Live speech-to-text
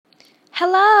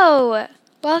Hello!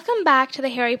 Welcome back to the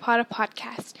Harry Potter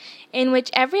podcast, in which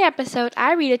every episode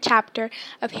I read a chapter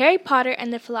of Harry Potter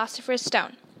and the Philosopher's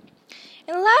Stone.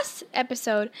 In the last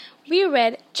episode, we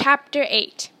read Chapter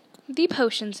 8, The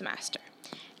Potions Master.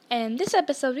 And in this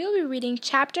episode, we'll be reading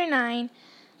Chapter 9,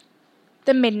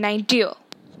 The Midnight Duel.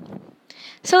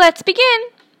 So let's begin!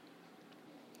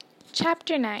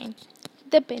 Chapter 9,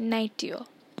 The Midnight Duel.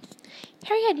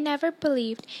 Harry had never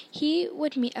believed he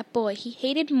would meet a boy he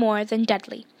hated more than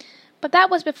Dudley, but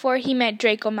that was before he met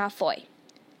Draco Malfoy.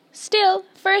 Still,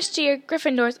 first year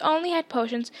Gryffindors only had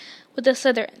potions with the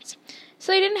Slytherins,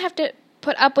 so they didn't have to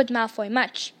put up with Malfoy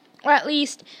much, or at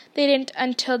least they didn't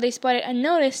until they spotted a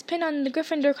notice pinned on the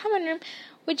Gryffindor common room,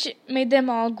 which made them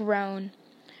all groan.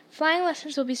 Flying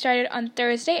lessons will be started on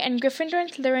Thursday, and Gryffindor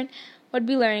and Slytherin would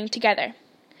be learning together.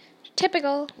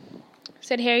 Typical,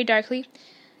 said Harry darkly.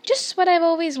 Just what I've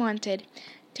always wanted,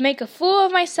 to make a fool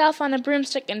of myself on a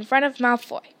broomstick in front of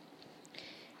Malfoy.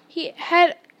 He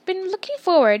had been looking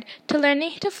forward to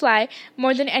learning to fly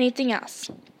more than anything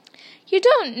else. You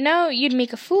don't know you'd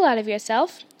make a fool out of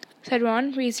yourself, said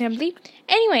Ron reasonably.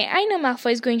 Anyway, I know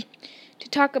Malfoy's going to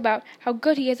talk about how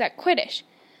good he is at Quidditch,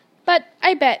 but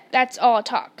I bet that's all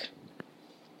talk.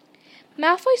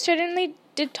 Malfoy certainly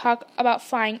did talk about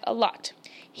flying a lot.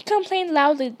 He complained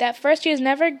loudly that first years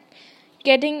never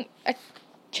getting a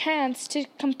chance to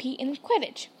compete in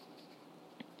Quidditch,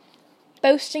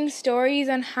 boasting stories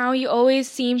on how you always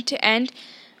seemed to end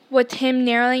with him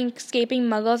narrowly escaping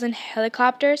muggles and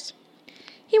helicopters.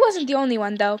 He wasn't the only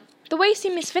one, though. The way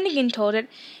Seamus Finnegan told it,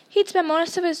 he'd spent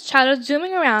most of his childhood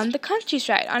zooming around the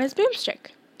countryside on his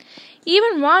broomstick.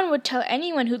 Even Ron would tell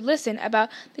anyone who'd listen about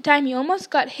the time he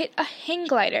almost got hit a hang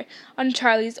glider on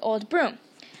Charlie's old broom.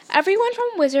 Everyone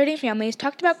from wizarding families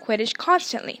talked about Quidditch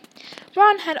constantly.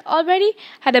 Ron had already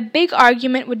had a big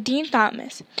argument with Dean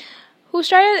Thomas, who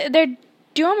started their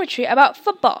geometry about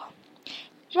football.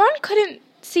 Ron couldn't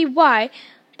see why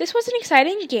this was an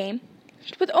exciting game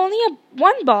with only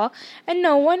one ball and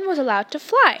no one was allowed to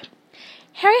fly.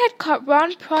 Harry had caught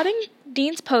Ron prodding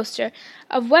Dean's poster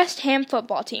of West Ham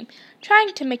football team,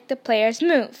 trying to make the players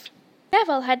move.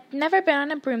 Neville had never been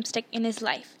on a broomstick in his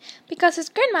life, because his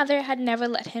grandmother had never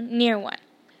let him near one.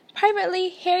 Privately,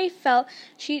 Harry felt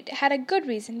she had a good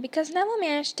reason, because Neville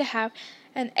managed to have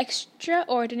an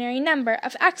extraordinary number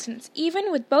of accidents,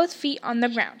 even with both feet on the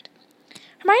ground.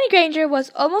 Hermione Granger was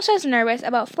almost as nervous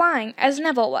about flying as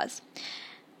Neville was.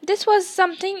 This was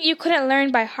something you couldn't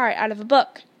learn by heart out of a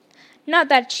book. Not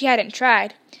that she hadn't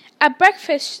tried. At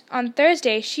breakfast on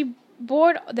Thursday, she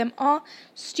bored them all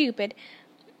stupid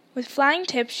with flying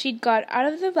tips she'd got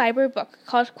out of the library book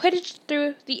called Quidditch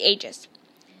Through the Ages.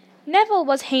 Neville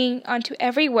was hanging on to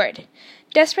every word,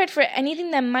 desperate for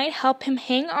anything that might help him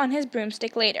hang on his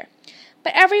broomstick later.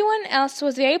 But everyone else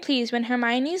was very pleased when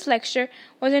Hermione's lecture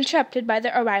was interrupted by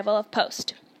the arrival of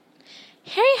post.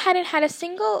 Harry hadn't had a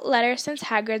single letter since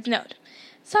Hagrid's note,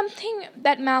 something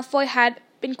that Malfoy had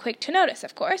been quick to notice,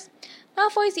 of course.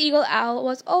 Malfoy's eagle owl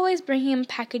was always bringing him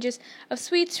packages of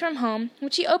sweets from home,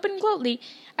 which he opened gloatingly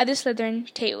at the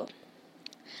Slytherin table.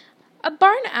 A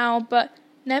barn owl brought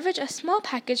Neville a small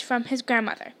package from his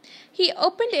grandmother. He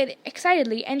opened it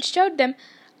excitedly and showed them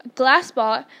a glass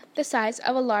ball the size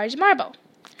of a large marble,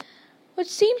 which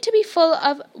seemed to be full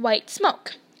of white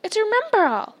smoke. "It's a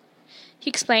remember-all," he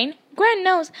explained. "Gran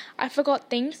knows I forgot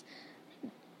things.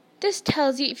 This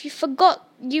tells you if you've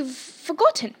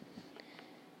forgotten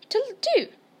to do.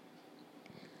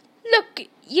 Look,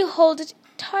 you hold it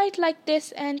tight like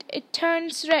this and it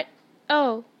turns red."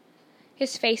 Oh,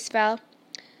 his face fell,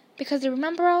 because the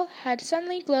remember-all had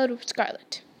suddenly glowed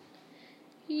scarlet.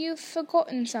 "You've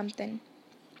forgotten something."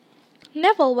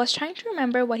 Neville was trying to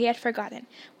remember what he had forgotten,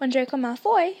 when Draco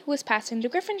Malfoy, who was passing the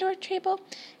Gryffindor table,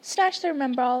 snatched the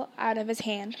remember-all out of his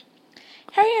hand.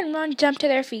 Harry and Ron jumped to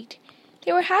their feet.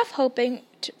 They were half hoping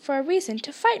for a reason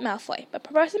to fight Malfoy, but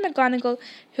Professor McGonagall,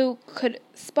 who could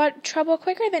spot trouble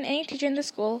quicker than any teacher in the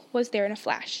school, was there in a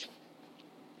flash.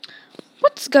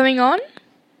 "What's going on?"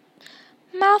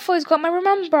 "Malfoy's got my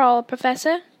remember-all,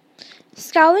 Professor."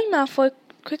 Scowling, Malfoy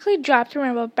quickly dropped the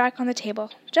remember-all back on the table.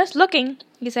 "Just looking,"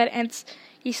 he said, and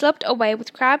he slipped away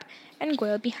with Crabbe and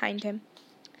Goyle behind him.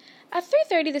 At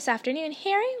 3:30 this afternoon,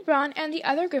 Harry, Ron, and the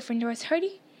other Gryffindors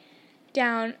hurried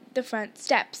down the front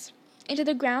steps into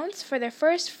the grounds for their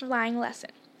first flying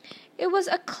lesson. It was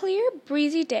a clear,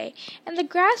 breezy day, and the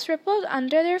grass rippled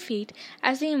under their feet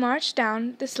as they marched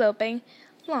down the sloping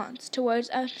lawns towards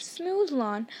a smooth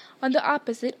lawn on the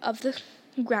opposite of the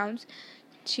grounds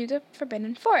to the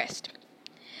Forbidden Forest,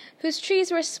 whose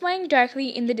trees were swaying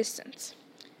darkly in the distance.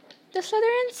 The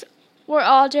Slytherins were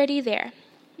already there.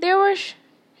 There were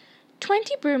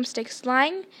 20 broomsticks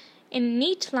lying in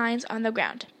neat lines on the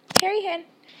ground.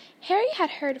 Harry had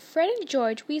heard Fred and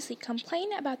George Weasley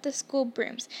complain about the school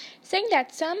brooms, saying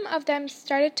that some of them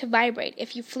started to vibrate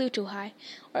if you flew too high,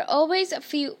 or always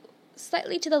flew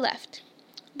slightly to the left.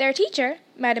 Their teacher,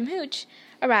 Madam Hooch,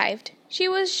 arrived. She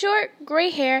was short, gray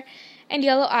hair, and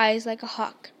yellow eyes like a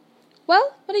hawk.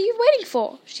 "Well, what are you waiting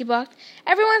for?" she barked.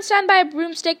 "Everyone stand by a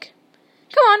broomstick.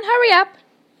 Come on, hurry up."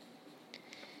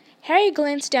 Harry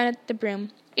glanced down at the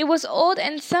broom. It was old,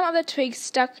 and some of the twigs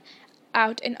stuck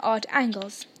out in odd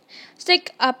angles.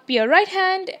 "Stick up your right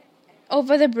hand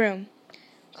over the broom,"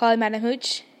 called Madam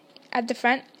Hooch at the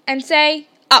front, "and say,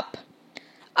 'Up!'"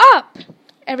 "Up!"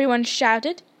 everyone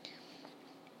shouted.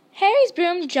 Harry's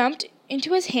broom jumped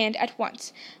into his hand at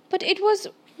once, but it was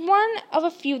one of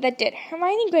a few that did.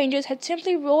 Hermione Granger's had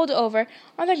simply rolled over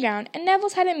on the ground, and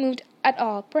Neville's hadn't moved at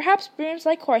all. Perhaps brooms,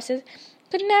 like horses,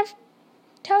 could never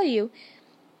tell you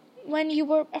when you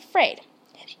were afraid,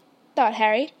 thought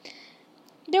Harry.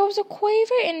 There was a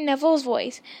quaver in Neville's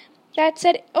voice that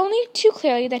said only too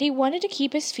clearly that he wanted to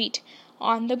keep his feet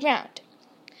on the ground.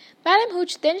 Madam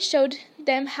Hooch then showed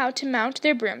them how to mount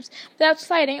their brooms without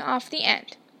sliding off the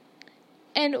end,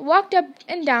 and walked up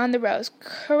and down the rows,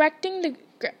 correcting the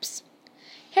grips.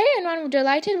 Harry and Ron were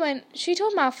delighted when she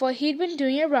told Malfoy he'd been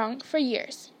doing it wrong for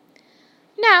years.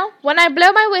 "Now, when I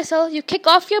blow my whistle, you kick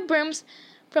off your brooms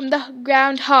from the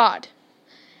ground hard,"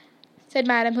 said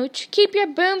Madam Hooch. "Keep your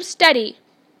broom steady.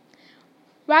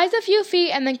 Rise a few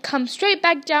feet and then come straight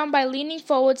back down by leaning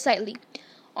forward slightly.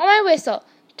 On my whistle.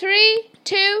 3,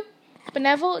 2... But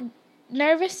Neville,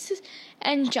 nervous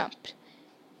and jumped,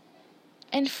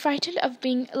 and frightened of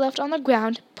being left on the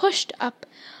ground, pushed up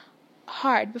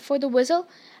hard before the whistle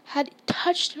had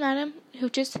touched Madam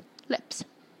Hooch's lips.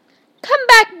 "Come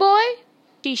back, boy!"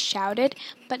 she shouted,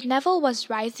 but Neville was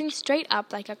rising straight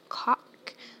up like a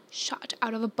cock shot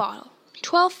out of a bottle.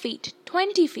 12 feet,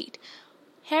 20 feet.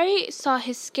 Harry saw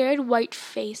his scared white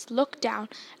face look down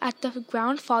at the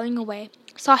ground falling away,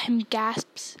 saw him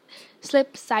gasp,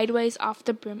 slip sideways off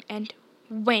the broom, and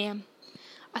wham!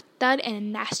 A thud and a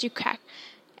nasty crack,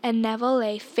 and Neville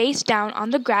lay face down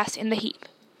on the grass in the heap.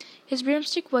 His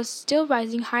broomstick was still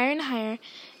rising higher and higher,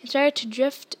 and started to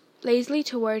drift lazily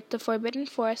toward the forbidden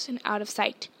forest and out of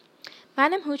sight.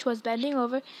 Madam Hooch was bending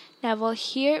over Neville.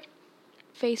 Her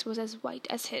face was as white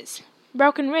as his.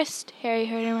 "Broken wrist," Harry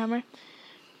heard her murmur.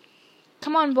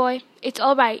 "Come on, boy. It's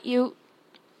all right. You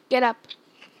get up."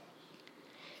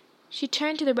 She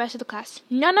turned to the rest of the class.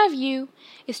 "None of you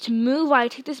is to move while I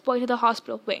take this boy to the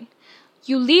hospital wing.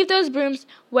 You leave those brooms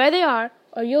where they are,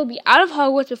 or you'll be out of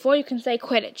Hogwarts before you can say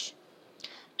Quidditch.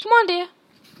 Come on, dear."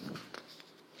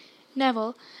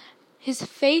 Neville, his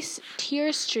face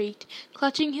tear-streaked,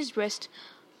 clutching his wrist,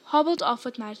 hobbled off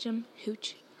with Madam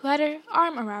Hooch, who had her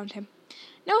arm around him.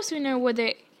 No sooner were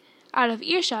they out of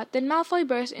earshot than Malfoy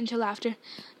burst into laughter.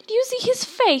 "Did you see his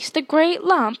face, the great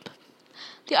lump?"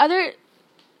 The other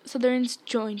Slytherins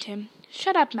joined him.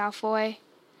 "Shut up, Malfoy,"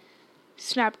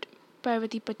 snapped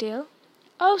Parvati Patel.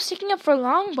 "Oh, sticking up for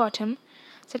Longbottom,"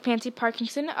 said Pansy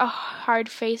Parkinson, a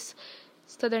hard-faced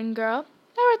Slytherin girl.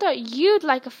 "Never thought you'd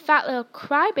like a fat little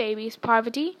crybaby,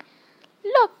 Parvati."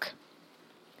 "Look,"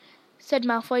 said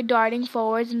Malfoy, darting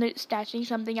forwards and snatching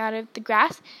something out of the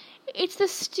grass. "It's the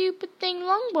stupid thing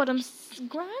Longbottom's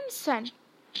gran sent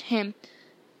him."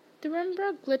 The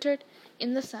rainbow glittered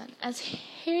in the sun as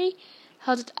Harry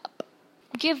held it up.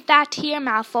 "Give that here,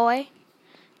 Malfoy,"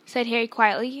 said Harry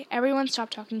quietly. Everyone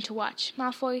stopped talking to watch.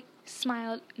 Malfoy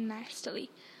smiled nastily.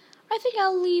 "I think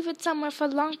I'll leave it somewhere for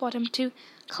Longbottom to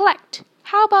collect.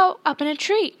 How about up in a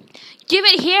tree?" "Give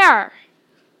it here!"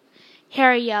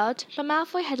 Harry yelled, but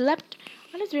Malfoy had leapt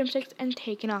on his broomsticks and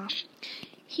taken off.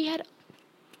 He had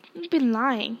been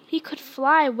lying. He could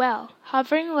fly well.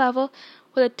 Hovering level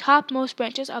with the topmost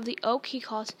branches of the oak, he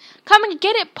called, "Come and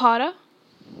get it, Potter!"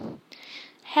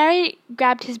 Harry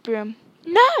grabbed his broom.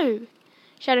 "No!"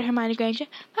 shouted Hermione Granger.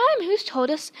 "Madam Hooch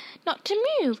told us not to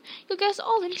move. You'll get us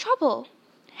all in trouble."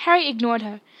 Harry ignored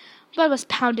her. Blood was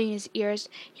pounding in his ears.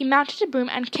 He mounted the broom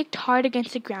and kicked hard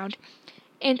against the ground.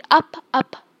 And up,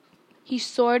 up, he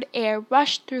soared. Air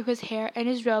rushed through his hair, and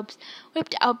his robes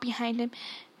whipped out behind him.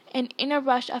 And in a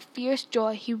rush of fierce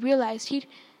joy, he realized he'd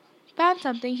found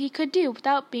something he could do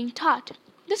without being taught.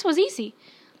 This was easy.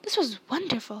 This was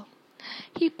wonderful.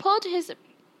 He pulled his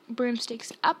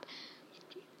broomsticks up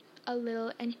a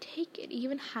little and take it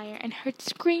even higher, and heard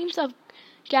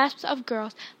gasps of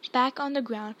girls back on the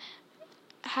ground,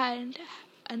 and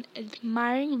an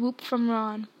admiring whoop from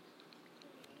Ron.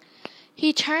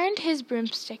 He turned his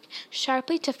broomstick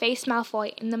sharply to face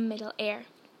Malfoy in the middle air.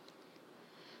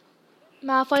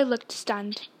 Malfoy looked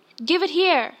stunned. Give it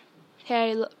here,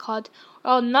 Harry called,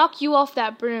 or I'll knock you off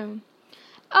that broom.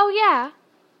 Oh, yeah,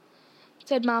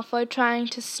 said Malfoy, trying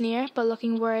to sneer, but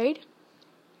looking worried.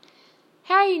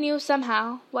 Harry knew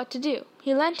somehow what to do.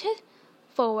 He leant it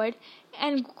forward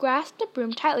and grasped the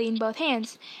broom tightly in both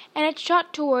hands, and it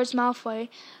shot towards Malfoy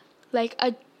like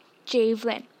a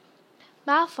javelin.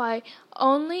 Malfoy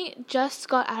only just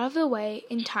got out of the way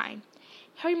in time.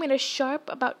 Harry made a sharp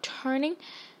about turning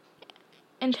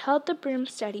and held the broom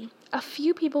steady. A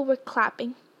few people were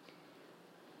clapping.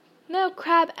 No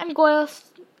Crabbe and Goyle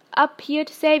up here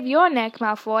to save your neck,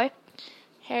 Malfoy,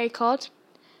 Harry called.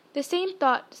 The same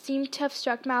thought seemed to have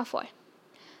struck Malfoy.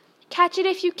 Catch it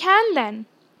if you can, then,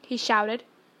 he shouted,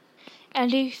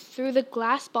 and he threw the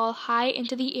glass ball high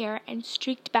into the air and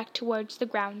streaked back towards the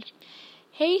ground.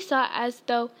 Harry saw as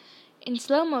though in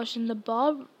slow motion the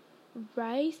ball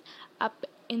rise up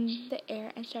in the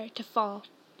air and started to fall.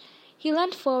 He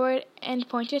leant forward and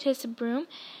pointed his broom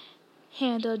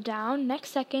handle down.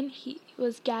 Next second he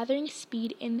was gathering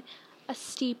speed in a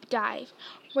steep dive.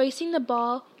 Racing the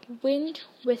ball, wind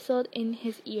whistled in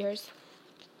his ears.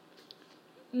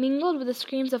 Mingled with the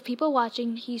screams of people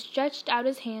watching, he stretched out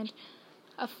his hand.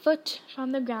 A foot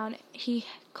from the ground he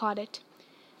caught it,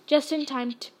 just in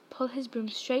time to pull his broom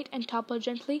straight and topple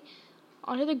gently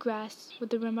onto the grass with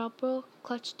the remarkable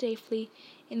clutched safely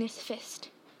in his fist.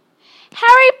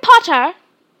 Harry Potter!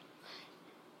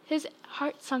 His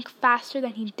heart sunk faster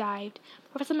than he dived.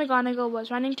 Professor McGonagall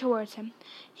was running towards him.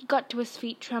 He got to his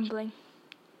feet, trembling.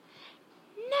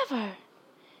 Never,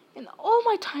 in all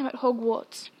my time at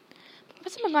Hogwarts.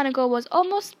 Professor McGonagall was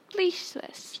almost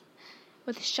speechless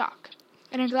with shock,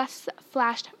 and her glasses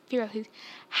flashed furiously.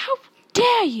 How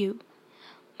dare you!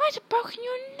 Might have broken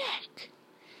your neck.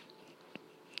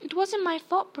 It wasn't my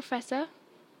fault, Professor.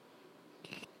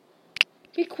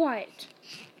 Be quiet.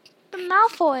 But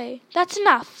Malfoy, that's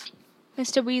enough.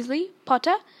 Mr. Weasley,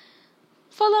 Potter,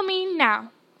 follow me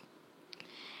now.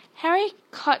 Harry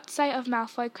caught sight of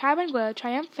Malfoy, Crabbe, and Goyle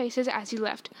triumphant faces as he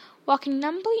left, walking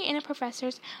numbly in a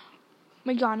Professor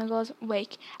McGonagall's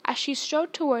wake as she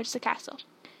strode towards the castle.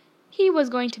 He was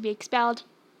going to be expelled.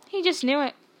 He just knew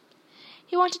it.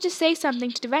 He wanted to say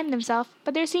something to defend himself,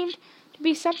 but there seemed to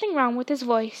be something wrong with his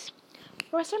voice.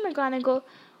 Professor McGonagall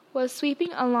was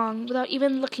sweeping along without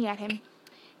even looking at him.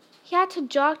 He had to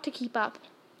jog to keep up.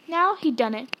 Now he'd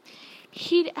done it.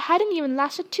 He hadn't even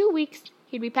lasted 2 weeks.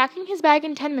 He'd be packing his bag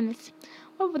in 10 minutes.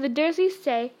 What would the Dursleys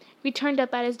say if he turned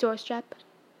up at his doorstep?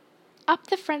 Up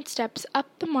the front steps, up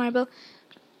the marble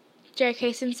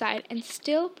staircase inside, and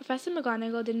still Professor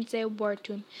McGonagall didn't say a word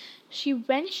to him. She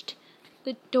wrenched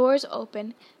the doors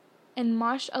open and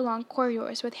marched along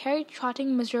corridors with Harry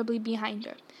trotting miserably behind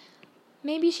her.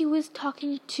 Maybe she was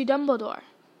talking to Dumbledore.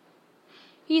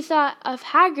 He thought of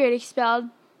Hagrid expelled,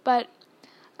 but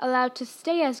allowed to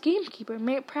stay as gamekeeper.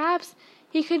 Perhaps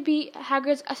he could be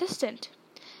Hagrid's assistant.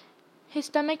 His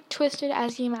stomach twisted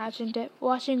as he imagined it,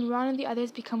 watching Ron and the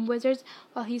others become wizards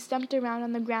while he stumped around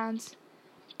on the grounds,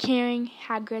 carrying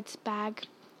Hagrid's bag.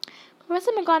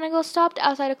 Professor McGonagall stopped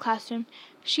outside a classroom.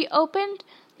 She opened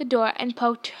the door and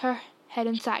poked her head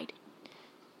inside.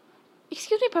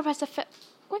 Excuse me, Professor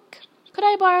Flitwick. Could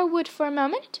I borrow wood for a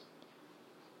moment?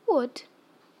 Wood?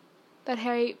 Thought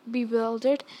Harry,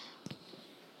 bewildered.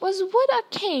 Was wood a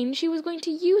cane she was going to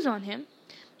use on him?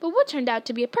 But wood turned out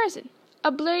to be a person,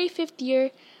 a blurry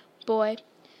fifth-year boy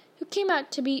who came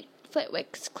out to be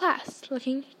Flitwick's class,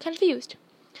 looking confused.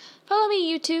 Follow me,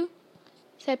 you two,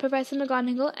 said Professor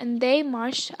McGonagall, and they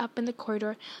marched up in the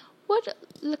corridor, Wood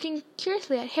looking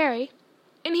curiously at Harry.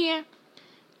 In here.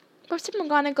 Professor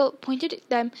McGonagall pointed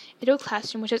them into a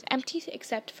classroom which was empty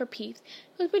except for Peeves,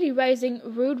 who was busy writing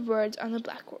rude words on the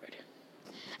blackboard.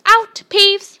 Out,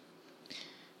 Peeves!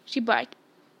 She barked.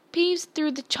 Peeves threw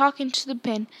the chalk into the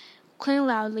bin, clicking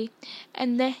loudly,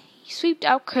 and then he swept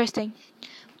out cursing.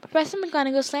 Professor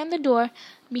McGonagall slammed the door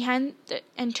behind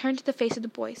and turned to the face of the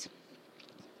boys.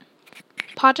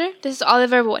 Potter, this is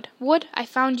Oliver Wood. Wood, I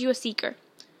found you a seeker.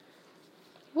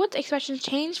 Wood's expression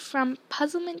changed from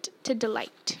puzzlement to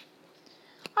delight.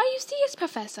 Are you serious,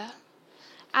 Professor?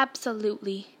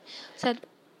 Absolutely, said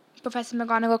Professor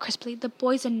McGonagall crisply. The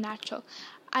boy's a natural.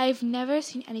 I've never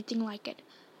seen anything like it.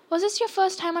 Was this your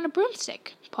first time on a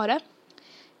broomstick, Potter?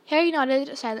 Harry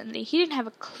nodded silently. He didn't have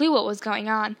a clue what was going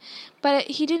on, but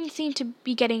he didn't seem to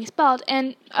be getting expelled,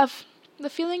 and the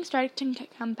feeling started to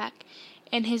come back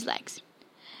in his legs.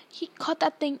 He caught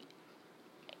that thing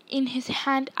in his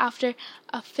hand after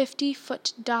a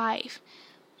 50-foot dive.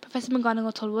 Professor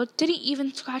McGonagall told Wood, didn't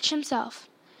even scratch himself.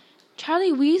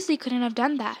 Charlie Weasley couldn't have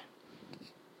done that.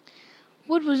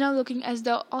 Wood was now looking as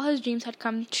though all his dreams had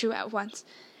come true at once.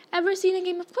 Ever seen a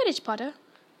game of Quidditch, Potter?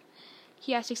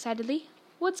 He asked excitedly.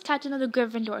 Wood's captain of the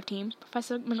Gryffindor team,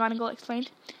 Professor McGonagall explained.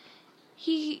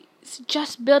 He's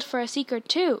just built for a seeker,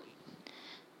 too,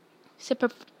 said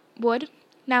Wood,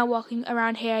 now walking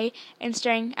around Harry and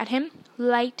staring at him.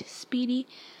 Light, speedy.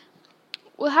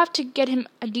 We'll have to get him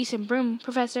a decent broom,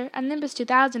 Professor, a Nimbus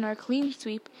 2000 or a clean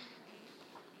sweep.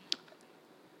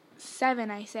 7,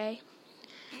 I say.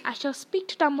 I shall speak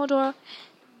to Dumbledore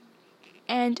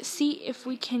and see if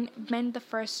we can mend the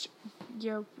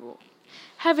first-year rule.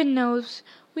 Heaven knows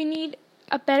we need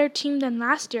a better team than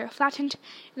last year, flattened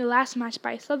in the last match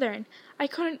by Slytherin. I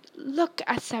couldn't look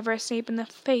at Severus Snape in the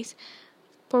face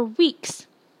for weeks.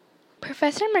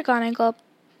 Professor McGonagall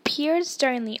peered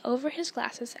sternly over his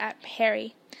glasses at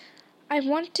Harry. I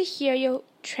want to hear you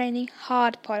training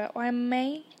hard, Potter, or I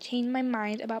may change my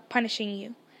mind about punishing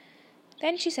you.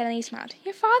 Then she suddenly smiled.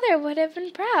 Your father would have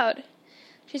been proud.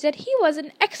 She said he was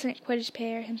an excellent Quidditch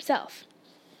player himself.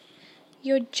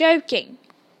 You're joking.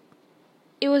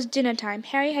 It was dinner time.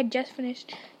 Harry had just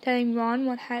finished telling Ron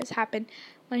what has happened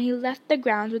when he left the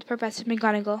grounds with Professor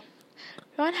McGonagall.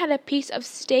 Ron had a piece of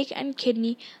steak and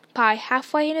kidney pie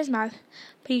halfway in his mouth,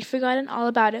 but he'd forgotten all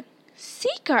about it.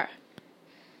 Seeker!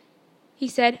 He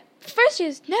said, First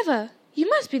years, never. You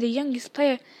must be the youngest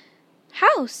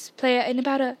house player in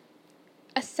about a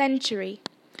century,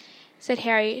 said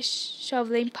Harry,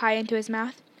 shoveling pie into his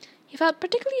mouth. He felt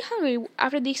particularly hungry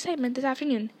after the excitement this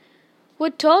afternoon.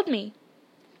 Wood told me.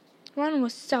 Ron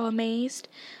was so amazed,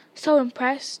 so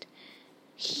impressed.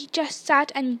 He just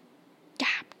sat and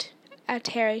gaped at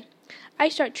Harry. I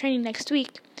start training next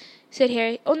week, said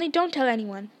Harry. Only don't tell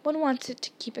anyone. One wants it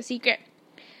to keep a secret.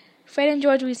 Fred and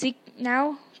George Weasley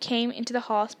now came into the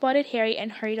hall, spotted Harry,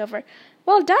 and hurried over.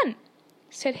 Well done,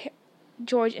 said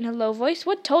George in a low voice.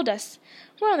 Wood told us.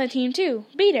 We're on the team too.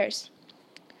 Beaters.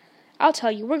 I'll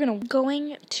tell you, we're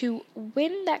going to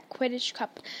win that Quidditch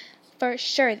Cup for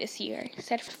sure this year,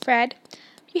 said Fred.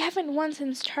 We haven't won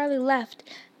since Charlie left,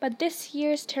 but this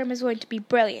year's term is going to be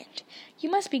brilliant. You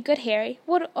must be good, Harry.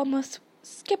 Wood almost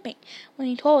skipping when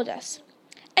he told us.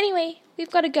 Anyway,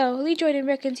 we've got to go. Lee Jordan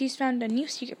reckons he's found a new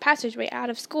secret passageway out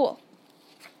of school.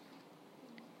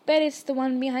 Bet it's the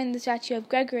one behind the statue of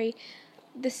Gregory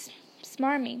the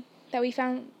Smarmy that we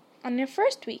found on their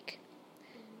first week.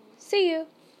 See you.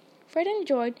 Fred and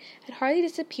George had hardly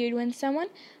disappeared when someone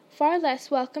far less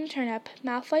welcome turned up,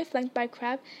 Malfoy flanked by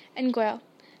Crabbe and Goyle.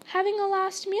 Having a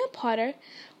last meal, Potter?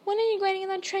 When are you going on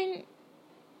the train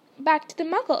back to the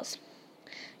Muggles?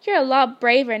 You're a lot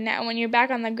braver now when you're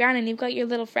back on the ground and you've got your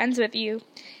little friends with you,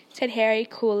 said Harry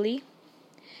coolly.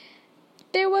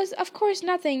 There was, of course,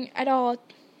 nothing at all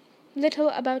little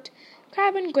about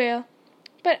Crabbe and Goyle,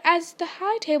 but as the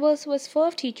high table was full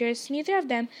of teachers, neither of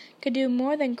them could do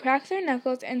more than crack their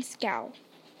knuckles and scowl.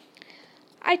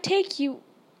 I'd take you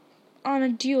on a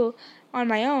duel on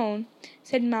my own,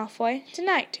 said Malfoy.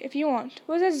 Tonight, if you want.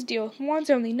 Wizard's duel. Wands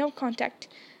only, no contact.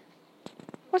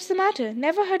 What's the matter?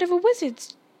 Never heard of a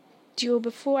wizard's duel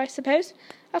before, I suppose?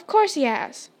 Of course he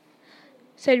has,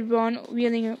 said Ron,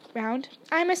 wheeling round.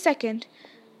 I'm a second.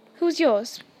 Who's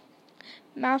yours?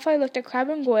 Malfoy looked at Crabbe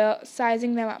and Goyle,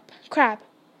 sizing them up. Crabbe,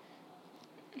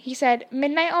 he said,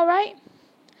 midnight all right?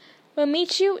 We'll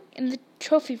meet you in the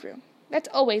trophy room. That's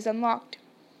always unlocked.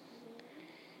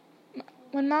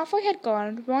 When Malfoy had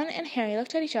gone, Ron and Harry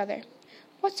looked at each other.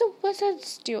 What's a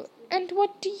wizard's duel? And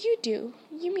what do you do?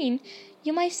 You mean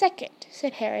you're my second,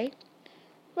 said Harry.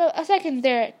 Well, a second's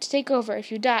there to take over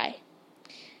if you die,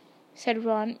 said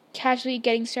Ron, casually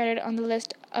getting started on the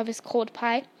list of his cold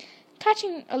pie.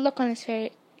 Catching a look on his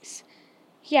face,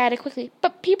 he added quickly,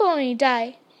 but people only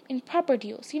die in proper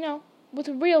duels, with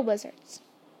real wizards.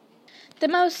 The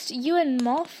most you and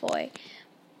Malfoy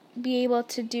be able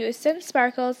to do is send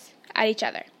sparkles at each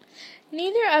other.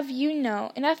 Neither of you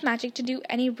know enough magic to do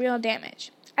any real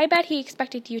damage. I bet he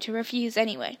expected you to refuse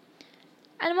anyway.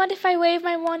 And what if I wave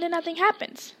my wand and nothing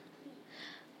happens?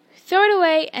 Throw it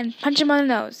away and punch him on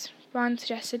the nose, Ron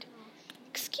suggested.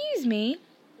 Excuse me?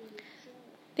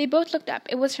 They both looked up.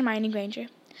 It was Hermione Granger.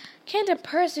 Can't a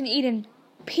person eat in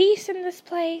peace in this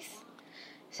place?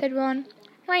 Said Ron.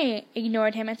 Hermione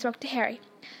ignored him and spoke to Harry.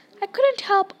 I couldn't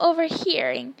help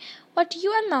overhearing what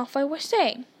you and Malfoy were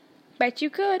saying. Bet you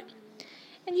could.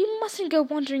 And you mustn't go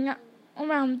wandering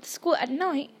around the school at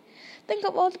night. Think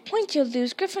of all the points you'll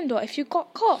lose Gryffindor if you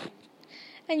got caught.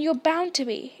 And you're bound to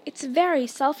be. It's very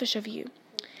selfish of you.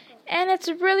 And it's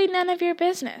really none of your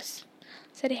business,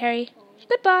 said Harry.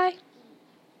 Goodbye.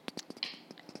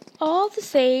 All the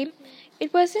same,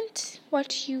 it wasn't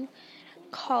what you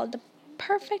called the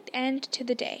perfect end to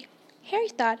the day, Harry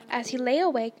thought as he lay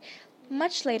awake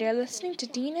Much later, listening to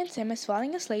Dean and Seamus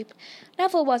falling asleep,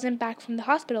 Neville wasn't back from the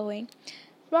hospital wing.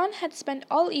 Ron had spent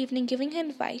all evening giving him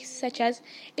advice, such as,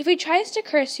 "If he tries to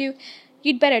curse you,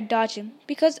 you'd better dodge him,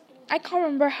 because I can't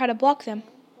remember how to block them."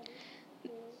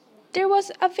 There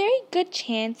was a very good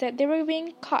chance that they were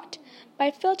being caught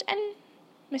by Filch and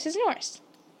Mrs. Norris,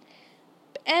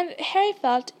 and Harry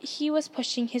felt he was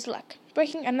pushing his luck,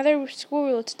 breaking another school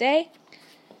rule today.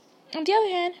 On the other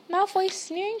hand, Malfoy's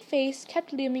sneering face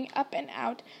kept looming up and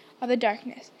out of the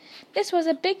darkness. This was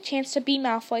a big chance to beat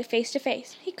Malfoy face to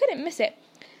face. He couldn't miss it.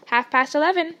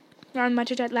 11:30, Ron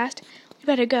muttered at last. "We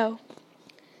better go."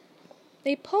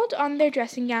 They pulled on their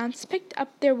dressing gowns, picked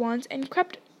up their wands, and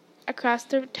crept across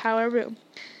the tower room,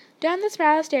 down the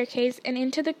spiral staircase, and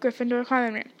into the Gryffindor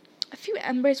common room. A few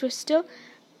embers were still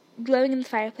glowing in the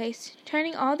fireplace,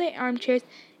 turning all the armchairs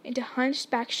into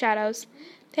hunched-back shadows.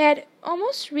 They had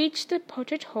almost reached the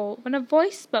portrait hole when a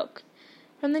voice spoke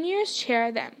from the nearest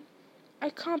chair then. "I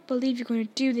can't believe you're going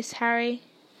to do this, Harry."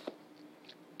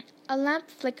 A lamp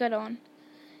flickered on.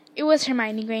 It was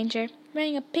Hermione Granger,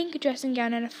 wearing a pink dressing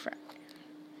gown and a frock.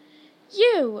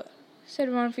 "You!" said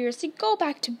Ron furiously. "Go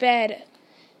back to bed."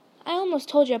 "I almost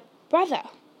told your brother,"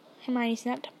 Hermione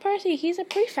snapped. "Percy, he's a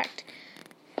prefect.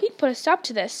 He'd put a stop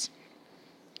to this."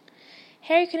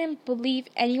 Harry couldn't believe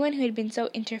anyone who had been so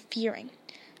interfering.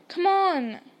 "Come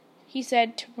on," he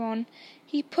said to Ron.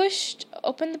 He pushed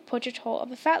open the portrait hole of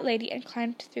the fat lady and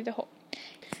climbed through the hole.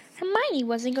 Hermione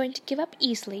wasn't going to give up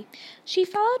easily. She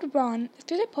followed Ron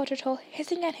through the portrait hole,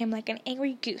 hissing at him like an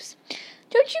angry goose.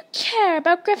 "Don't you care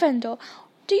about Gryffindor?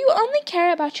 Do you only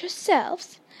care about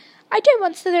yourselves? I don't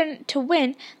want Slytherin to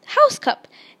win the House Cup,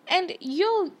 and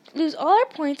you'll lose all our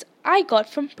points I got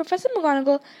from Professor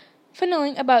McGonagall for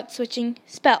knowing about switching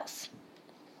spells."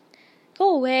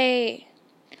 "Go away."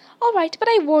 "All right, but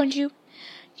I warned you.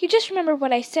 You just remember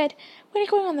what I said. When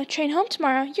you're going on the train home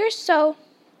tomorrow, you're so—"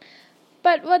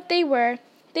 But what they were,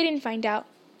 they didn't find out.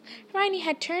 Hermione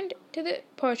had turned to the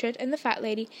portrait and the fat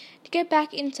lady to get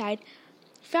back inside,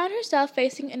 found herself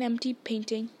facing an empty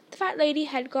painting. The fat lady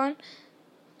had gone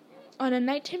on a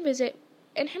nighttime visit,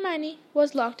 and Hermione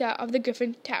was locked out of the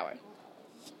Griffin Tower.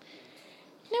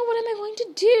 "Now what am I going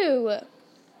to do?"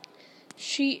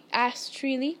 she asked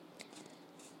shrilly.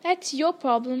 "That's your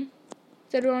problem,"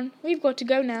 said Ron. "We've got to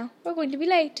go now. We're going to be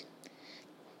late."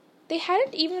 They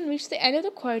hadn't even reached the end of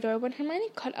the corridor when Hermione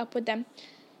caught up with them.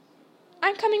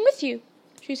 "I'm coming with you,"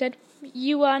 she said.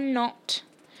 "You are not."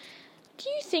 "Do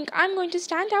you think I'm going to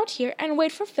stand out here and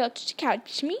wait for Filch to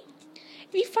catch me?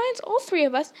 If he finds all three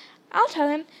of us, I'll tell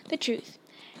him the truth.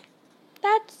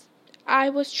 That's I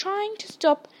was trying to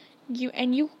stop you,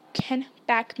 and you can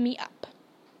back me up."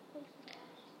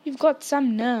 "You've got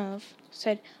some nerve,"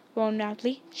 said Ron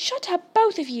loudly. "Shut up,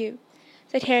 both of you,"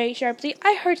 said Harry sharply.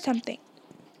 "I heard something."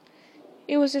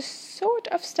 "It was a sort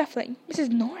of snuffling. Mrs.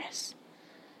 Norris,"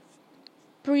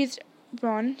 breathed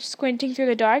Ron, squinting through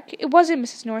the dark. It wasn't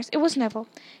Mrs. Norris. It was Neville.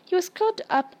 He was curled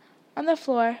up on the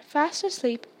floor, fast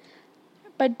asleep,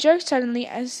 but jerked suddenly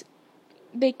as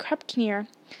they crept nearer.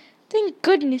 "Thank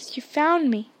goodness you found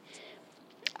me.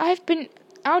 I've been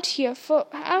out here for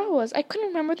hours. I couldn't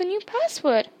remember the new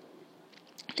password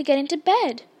to get into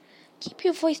bed." "Keep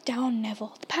your voice down,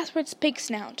 Neville. The password's Pig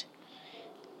Snout."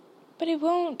 "But it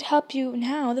won't help you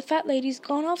now. The fat lady's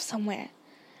gone off somewhere."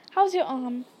 "How's your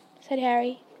arm?" said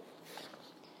Harry.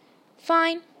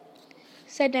 "Fine,"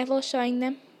 said Neville, showing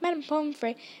them. "Madame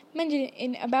Pomfrey mended it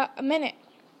in about a minute."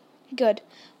 "Good.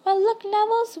 Well, look,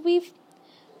 Neville, we've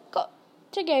got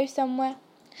to go somewhere.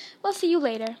 We'll see you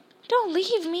later." "Don't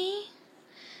leave me,"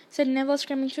 said Neville,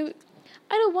 screaming through.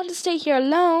 "I don't want to stay here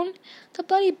alone. The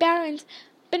bloody Baron's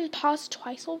been paused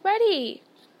twice already."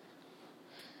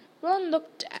 Ron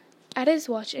looked at his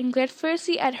watch and glared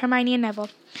fiercely at Hermione and Neville.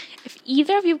 "If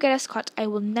either of you get us caught, I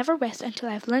will never rest until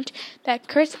I've learnt that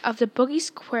curse of the boogie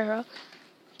squirrel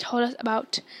told us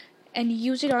about and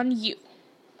use it on you."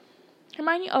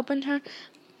 Hermione opened her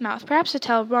mouth, perhaps to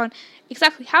tell Ron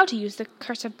exactly how to use the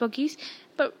curse of boogies,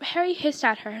 but Harry hissed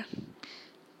at her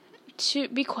to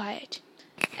be quiet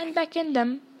and beckoned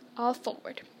them all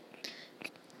forward.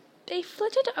 They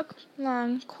flitted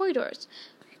along corridors,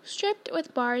 stripped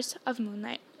with bars of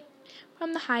moonlight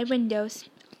from the high windows.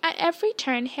 At every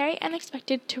turn, Harry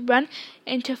expected to run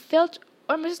into Filch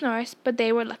or Mrs. Norris, but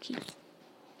they were lucky.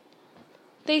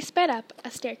 They sped up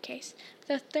a staircase to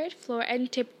the third floor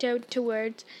and tiptoed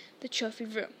towards the trophy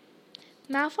room.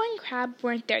 Malfoy and Crabbe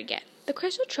weren't there yet. The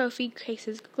crystal trophy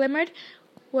cases glimmered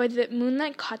where the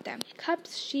moonlight caught them.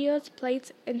 Cups, shields,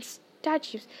 plates, and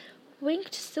statues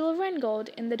winked silver and gold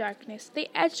in the darkness. They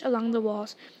edged along the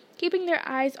walls, keeping their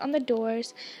eyes on the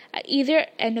doors at either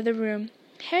end of the room.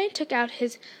 Harry took out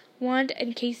his wand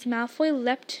in case Malfoy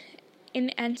leapt in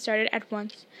and started at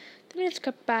once. The minutes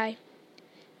crept by.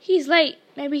 "He's late.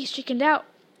 Maybe he's chickened out,"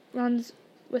 Ron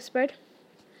whispered.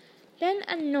 Then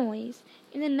a noise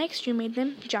in the next room made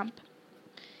them jump.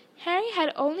 Harry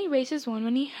had only raised his wand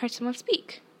when he heard someone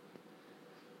speak.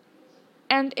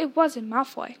 And it wasn't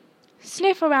Malfoy.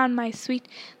 "Sniff around, my sweet.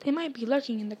 They might be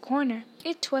lurking in the corner."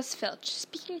 It was Filch,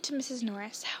 speaking to Mrs.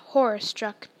 Norris,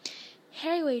 horror-struck.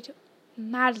 Harry waved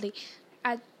madly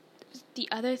at the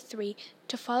other three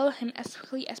to follow him as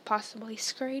quickly as possible. He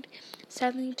scurried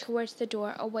suddenly towards the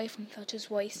door, away from Filch's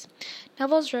voice.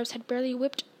 Neville's robes had barely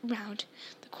whipped round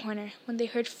the corner when they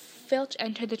heard Filch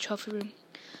enter the trophy room.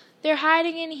 "They're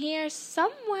hiding in here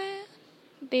somewhere,"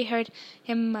 they heard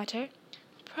him mutter.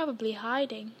 "Probably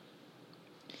hiding."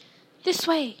 "This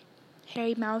way,"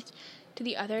 Harry mouthed to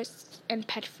the others, and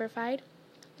petrified.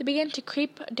 They began to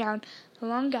creep down the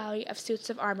long gallery of suits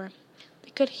of armor.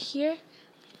 They could hear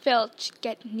Filch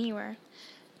get nearer.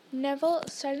 Neville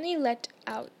suddenly let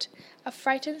out a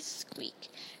frightened squeak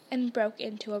and broke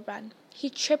into a run. He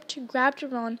tripped, grabbed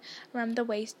Ron around the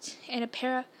waist, and a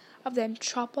pair of them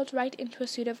toppled right into a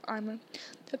suit of armor.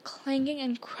 The clanging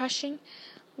and crushing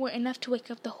were enough to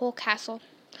wake up the whole castle.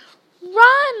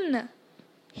 "Run!"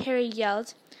 Harry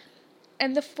yelled,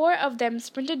 and the four of them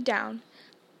sprinted down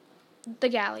the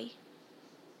galley,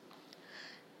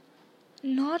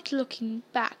 not looking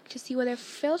back to see whether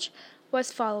Filch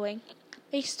was following.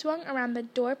 They swung around the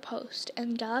door-post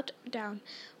and galloped down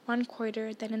one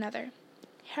corridor, then another,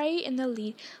 Harry in the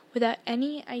lead without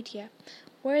any idea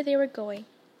where they were going.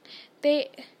 They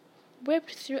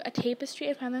whipped through a tapestry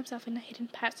and found themselves in a hidden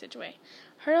passageway,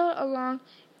 hurtled along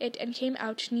it and came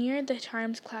out near the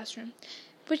Charms classroom,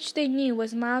 which they knew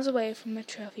was miles away from the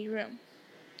trophy room.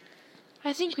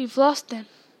 "I think we've lost them,"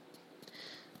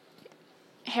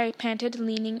 Harry panted,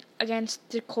 leaning against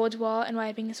the cold wall and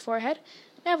wiping his forehead.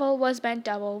 Neville was bent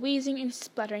double, wheezing and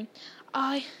spluttering.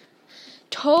 "I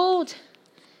told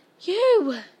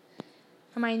you,"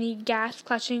 Hermione gasped,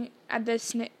 clutching at the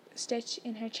stitch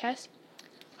in her chest.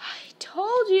 "I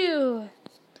told you."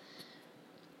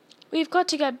 "We've got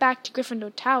to get back to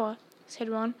Gryffindor Tower," said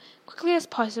Ron, "quickly as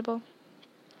possible."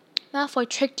 "Malfoy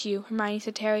tricked you," Hermione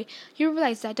said to Harry. "You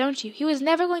realize that, don't you? He was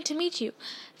never going to meet you.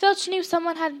 Filch knew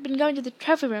someone had been going to the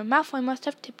trophy room. Malfoy must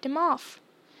have tipped him off."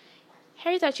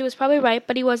 Harry thought she was probably right,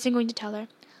 but he wasn't going to tell her.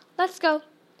 "Let's go."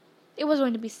 It was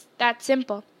going to be that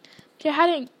simple. They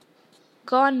hadn't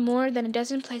gone more than a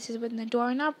dozen places when the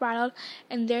doorknob rattled,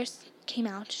 and there came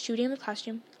out, shooting the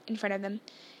classroom in front of them.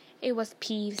 It was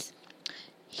Peeves.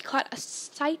 He caught a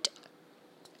sight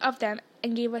of them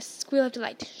and gave a squeal of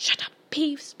delight. "Shut up,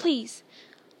 Peeves, please,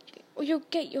 or you'll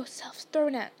get yourselves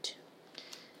thrown out."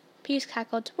 Peeves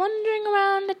cackled. "Wandering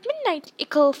around at midnight,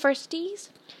 ickle firsties.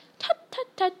 Tut,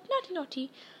 tut, tut, naughty,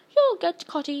 naughty, you'll get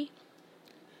caughty."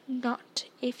 "Not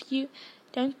if you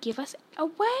don't give us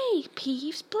away,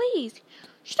 Peeves, please."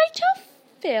 "Should I tell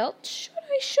Filch?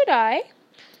 Should I?"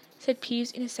 said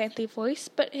Peeves in a saintly voice,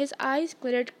 but his eyes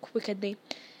glittered wickedly.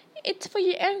 "It's for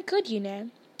your own good, you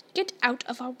know." "Get out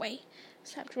of our way,"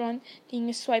 snapped Ron, taking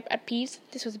a swipe at Peeves.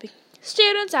 This was a big...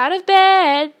 "Students out of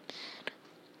bed!"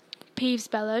 Peeves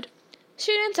bellowed.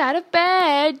 "Students out of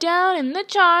bed, down in the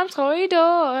Charms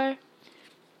corridor."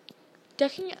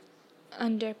 Ducking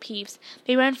under Peeves,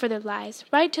 they ran for their lives,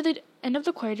 right to the end of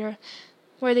the corridor,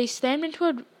 where they slammed into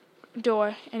a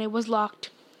door, and it was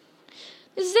locked.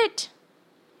 "This is it,"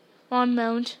 Ron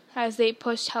moaned as they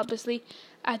pushed helplessly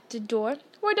at the door.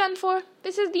 "We're done for.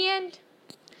 This is the end."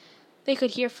 They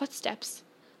could hear footsteps,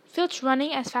 Filch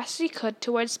running as fast as he could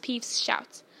towards Peeves'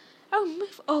 shouts. "Oh,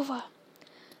 move over!"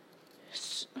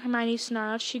 Hermione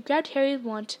snarled. She grabbed Harry's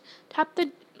wand, tapped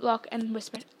the lock, and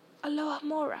whispered, "Aloha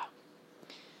Mora."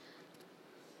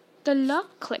 The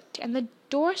lock clicked, and the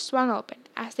door swung open.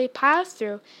 As they piled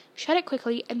through, shut it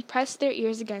quickly, and pressed their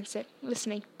ears against it,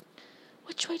 listening.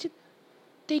 "Which way did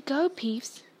they go,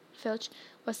 Peeves?" Filch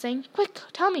was saying. "Quick,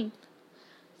 tell me."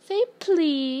 "Say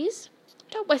please."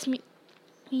 "Don't waste me,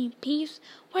 Peeves.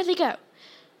 Where'd they go?"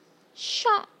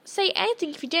 "Shan't say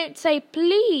anything if you don't say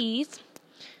please,"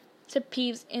 said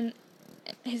Peeves in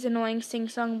his annoying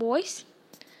sing-song voice.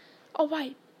 "All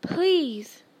right,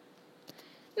 please."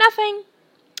 "Nothing.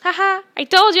 Ha ha. I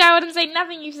told you I wouldn't say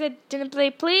nothing. You said didn't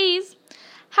say please.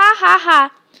 Ha ha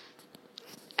ha."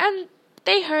 And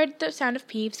they heard the sound of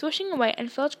Peeves swishing away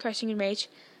and Filch cursing in rage.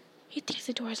 "He thinks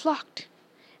the door is locked,"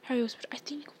 Harry whispered. "I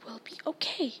think we'll be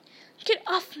okay. Get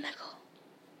off, Neville."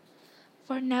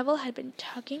 For Neville had been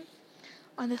tugging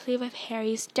on the sleeve of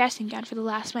Harry's dressing gown for the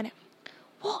last minute.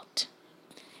 "What?"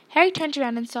 Harry turned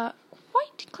around and saw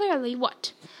quite clearly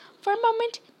what. For a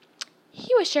moment,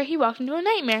 He was sure he walked into a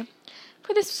nightmare,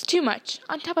 for this was too much.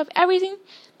 On top of everything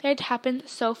that had happened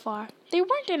so far, they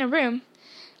weren't in a room,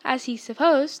 as he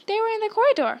supposed. They were in the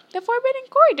corridor, the forbidden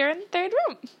corridor in the third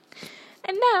room.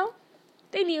 And now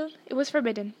they knew it was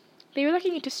forbidden. They were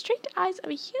looking into straight eyes of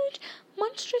a huge,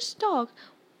 monstrous dog,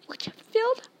 which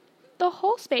filled the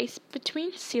whole space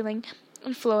between ceiling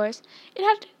and floors. It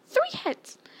had 3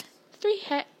 heads, 3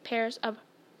 pairs of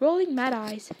rolling mad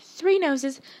eyes, 3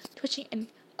 noses twitching and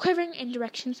quivering in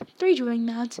directions, 3 drooling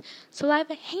mouths,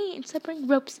 saliva hanging in slippery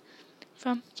ropes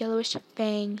from yellowish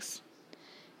fangs.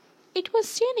 It was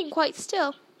standing quite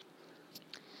still,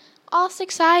 all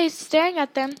 6 eyes staring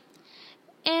at them,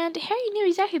 and Harry knew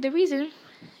exactly the reason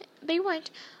they weren't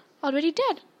already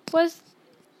dead, was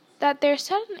that their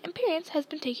sudden appearance had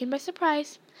been taken by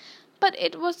surprise. But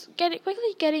it was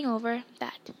quickly getting over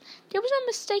that. There was no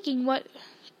mistaking what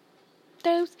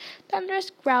those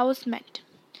thunderous growls meant.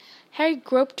 Harry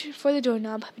groped for the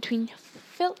doorknob between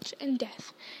Filch and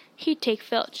Death. He'd take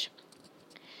Filch.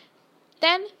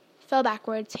 Then fell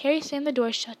backwards. Harry slammed the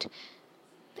door shut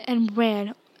and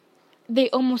ran. They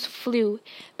almost flew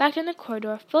back down the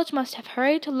corridor. Filch must have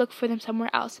hurried to look for them somewhere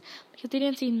else, because they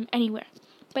didn't see them anywhere.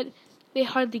 But they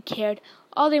hardly cared.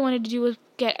 All they wanted to do was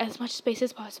get as much space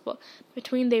as possible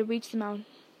between they reached the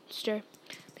monster.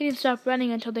 They didn't stop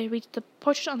running until they reached the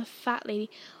portrait on the fat lady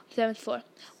on the 7th floor.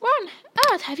 "Where on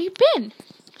earth have you been?"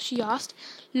 she asked,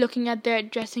 looking at their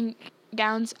dressing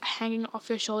gowns hanging off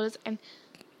their shoulders and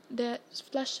their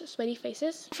flushed, sweaty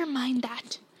faces. "Never mind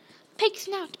that. Pig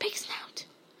snout, pig snout,"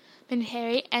 meant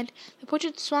Harry, and the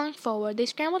portrait swung forward. They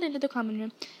scrambled into the common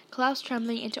room, collapsed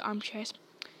trembling into armchairs.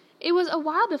 It was a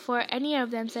while before any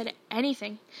of them said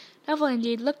anything. Neville,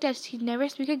 indeed, looked as he'd never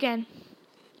speak again.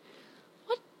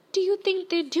 "What do you think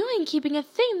they're doing, keeping a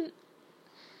thing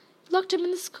locked up in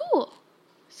the school?"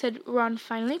 said Ron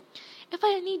finally. "If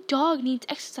any dog needs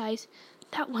exercise,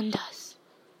 that one does."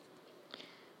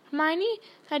 Hermione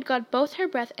had got both her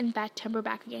breath and bad temper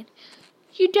back again.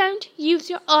 "You don't use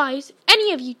your eyes,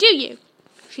 any of you, do you?"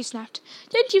 she snapped.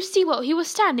 "Didn't you see what he was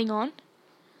standing on?"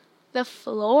 "The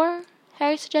floor?"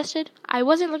 Harry suggested. "I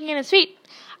wasn't looking at his feet.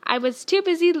 I was too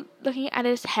busy looking at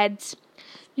his heads."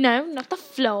 "No, not the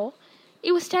floor.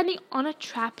 It was standing on a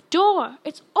trap door.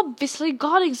 It's obviously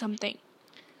guarding something."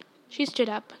 She stood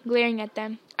up, glaring at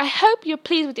them. "I hope you're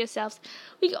pleased with yourselves.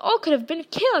 We all could have been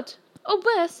killed, or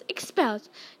worse, expelled.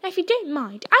 Now, if you don't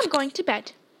mind, I'm going to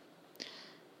bed."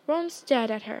 Ron stared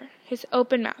at her, his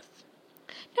open mouth.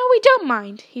 "No, we don't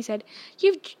mind," he said.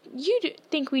 "You'd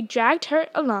think we dragged her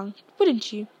along,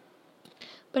 wouldn't you?"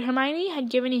 But Hermione had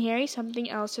given Harry something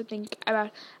else to think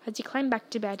about as he climbed back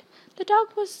to bed. The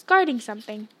dog was guarding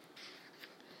something.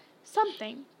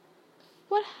 Something.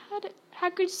 What had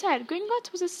Hagrid said?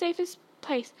 Gringotts was the safest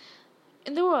place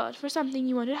in the world for something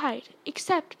you wanted to hide,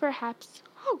 except, perhaps,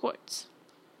 Hogwarts.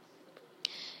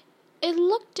 It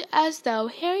looked as though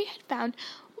Harry had found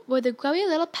where the grubby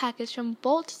little package from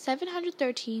Bolt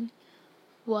 713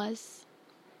 was.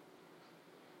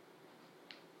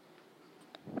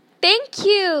 Thank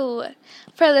you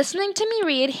for listening to me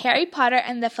read Harry Potter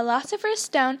and the Philosopher's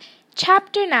Stone,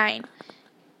 Chapter 9,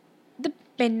 The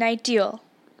Midnight Duel.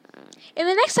 In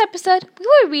the next episode, we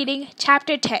will be reading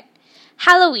Chapter 10,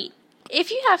 Halloween.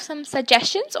 If you have some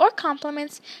suggestions or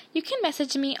compliments, you can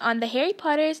message me on the Harry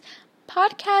Potter's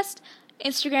podcast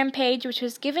Instagram page, which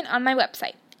was given on my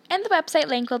website, and the website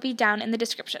link will be down in the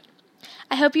description.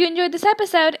 I hope you enjoyed this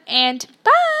episode, and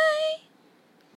bye!